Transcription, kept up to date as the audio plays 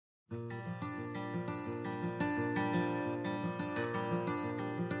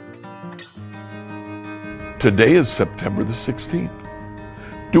Today is September the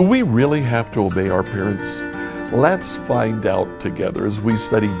 16th. Do we really have to obey our parents? Let's find out together as we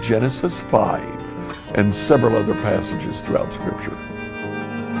study Genesis 5 and several other passages throughout Scripture.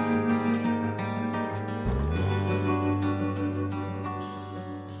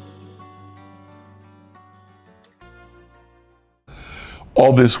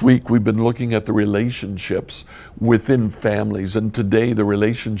 All this week we've been looking at the relationships within families, and today the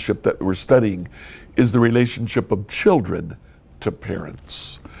relationship that we're studying is the relationship of children to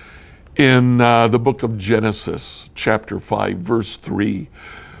parents. In the book of Genesis, chapter 5, verse 3,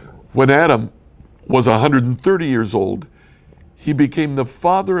 when Adam was 130 years old, he became the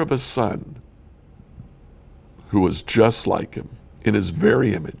father of a son who was just like him in his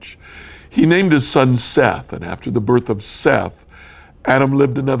very image. He named his son Seth, and after the birth of Seth, Adam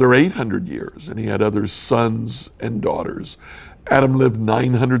lived another 800 years, and he had other sons and daughters. Adam lived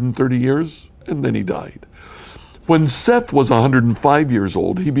 930 years, and then he died. When Seth was 105 years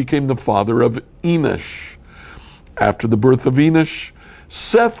old, he became the father of Enosh. After the birth of Enosh,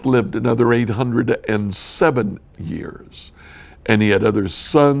 Seth lived another 807 years, and he had other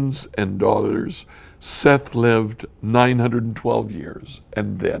sons and daughters. Seth lived 912 years,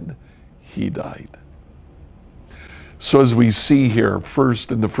 and then he died. So as we see here,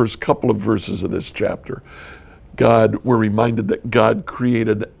 first in the first couple of verses of this chapter, we're reminded that God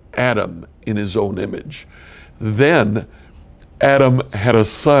created Adam in his own image. Then Adam had a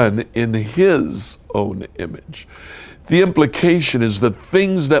son in his own image. The implication is that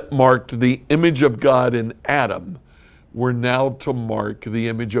things that marked the image of God in Adam were now to mark the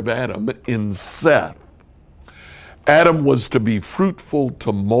image of Adam in Seth. Adam was to be fruitful,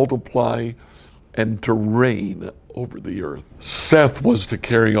 to multiply, and to reign over the earth. Seth was to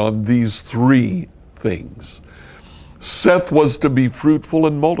carry on these three things. Seth was to be fruitful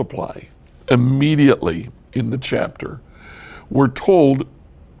and multiply. Immediately in the chapter, we're told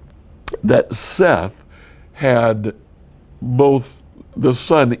that Seth had both the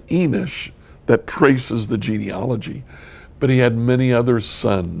son Enosh that traces the genealogy, but he had many other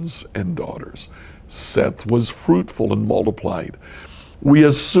sons and daughters. Seth was fruitful and multiplied. We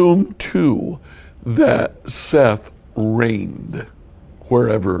assume too that Seth reigned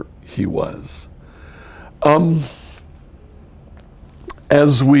wherever he was.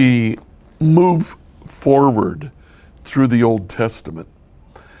 As we move forward through the Old Testament,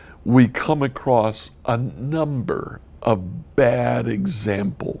 we come across a number of bad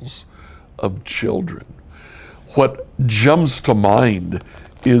examples of children. What jumps to mind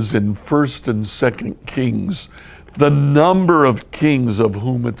is in 1st and 2nd Kings, the number of kings of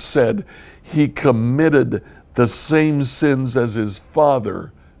whom it said he committed the same sins as his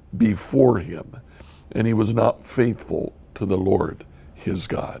father before him, and he was not faithful to the Lord his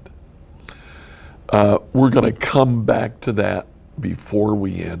God. We're going to come back to that before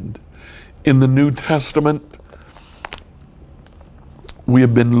we end. In the New Testament, we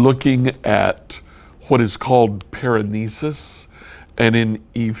have been looking at what is called paranesis, and in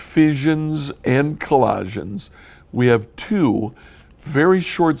Ephesians and Colossians, we have two very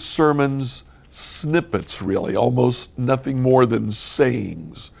short sermons, snippets really, almost nothing more than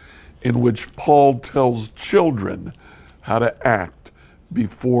sayings, in which Paul tells children how to act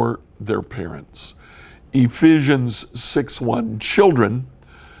before their parents. Ephesians 6:1, children,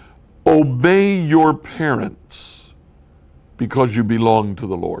 obey your parents because you belong to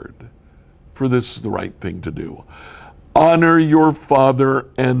the Lord, for this is the right thing to do. Honor your father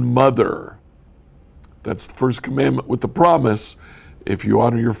and mother. That's the first commandment with the promise. If you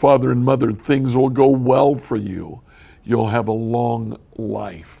honor your father and mother, things will go well for you. You'll have a long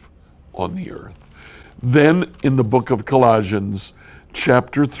life on the earth. Then in the book of Colossians,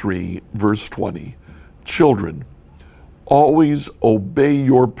 chapter 3, verse 20, children, always obey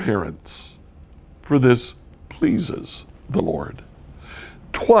your parents, for this pleases the Lord.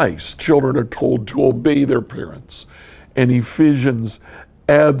 Twice children are told to obey their parents, and Ephesians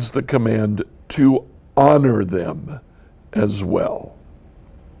adds the command to honor them as well.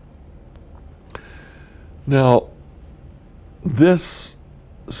 Now, this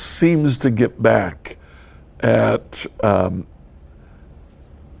seems to get back at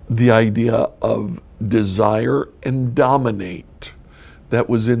the idea of desire and dominate that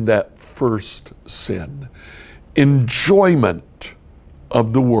was in that first sin. Enjoyment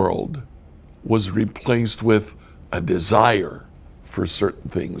of the world was replaced with a desire for certain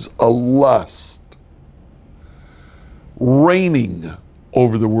things, a lust. Reigning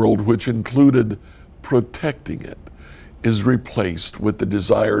over the world, which included protecting it, is replaced with the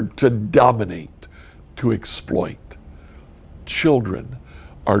desire to dominate, to exploit. Children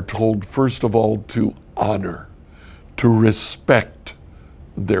are told, first of all, to honor, to respect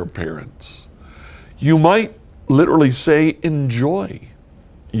their parents. You might literally say, enjoy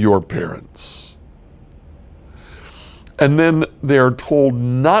your parents. And then they're told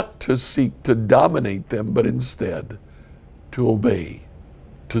not to seek to dominate them, but instead to obey,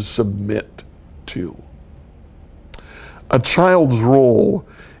 to submit to. A child's role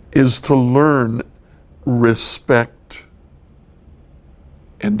is to learn respect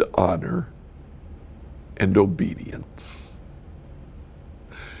and honor and obedience.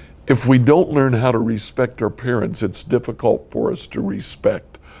 If we don't learn how to respect our parents, it's difficult for us to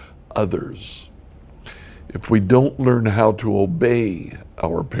respect others. If we don't learn how to obey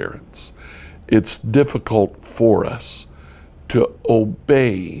our parents, it's difficult for us to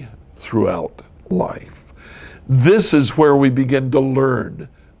obey throughout life. This is where we begin to learn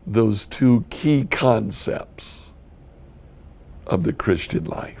those two key concepts of the Christian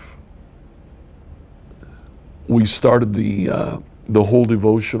life. We started the whole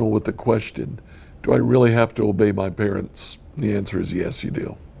devotional with the question, do I really have to obey my parents? The answer is yes, you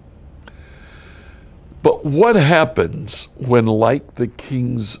do. But what happens when, like the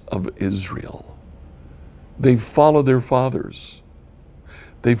kings of Israel, they follow their fathers?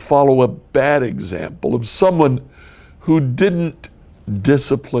 They follow a bad example of someone who didn't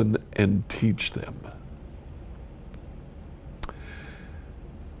discipline and teach them.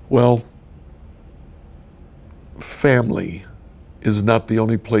 Well, family is not the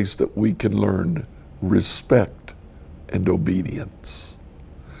only place that we can learn respect and obedience.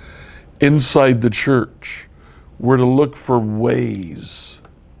 Inside the church, we're to look for ways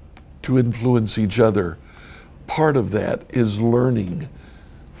to influence each other. Part of that is learning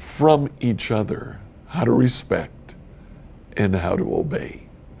from each other how to respect and how to obey.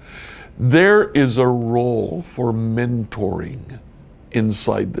 There is a role for mentoring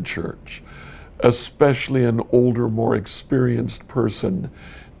inside the church, especially an older, more experienced person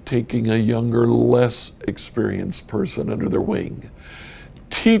taking a younger, less experienced person under their wing,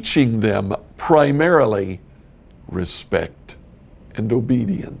 teaching them primarily respect and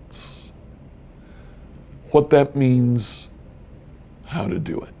obedience. What that means, how to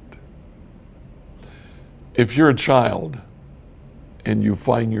do it. If you're a child and you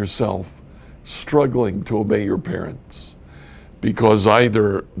find yourself struggling to obey your parents because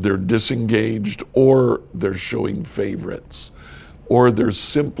either they're disengaged or they're showing favorites, or they're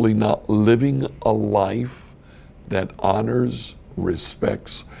simply not living a life that honors,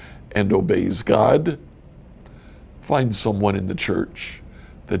 respects, and obeys God, find someone in the church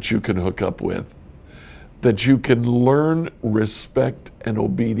that you can hook up with, that you can learn respect and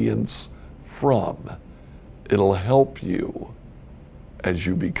obedience from. It'll help you as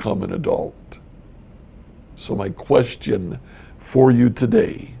you become an adult. So my question for you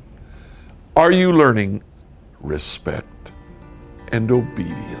today, are you learning respect and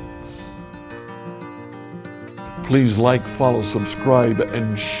obedience? Please like, follow, subscribe,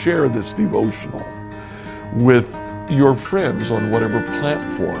 and share this devotional with your friends on whatever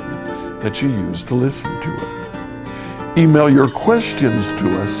platform that you use to listen to it. Email your questions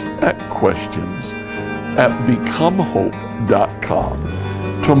to us at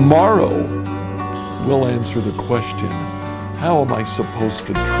questions@becomehope.com. Tomorrow, we'll answer the question, how am I supposed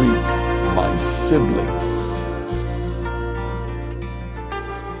to treat my sibling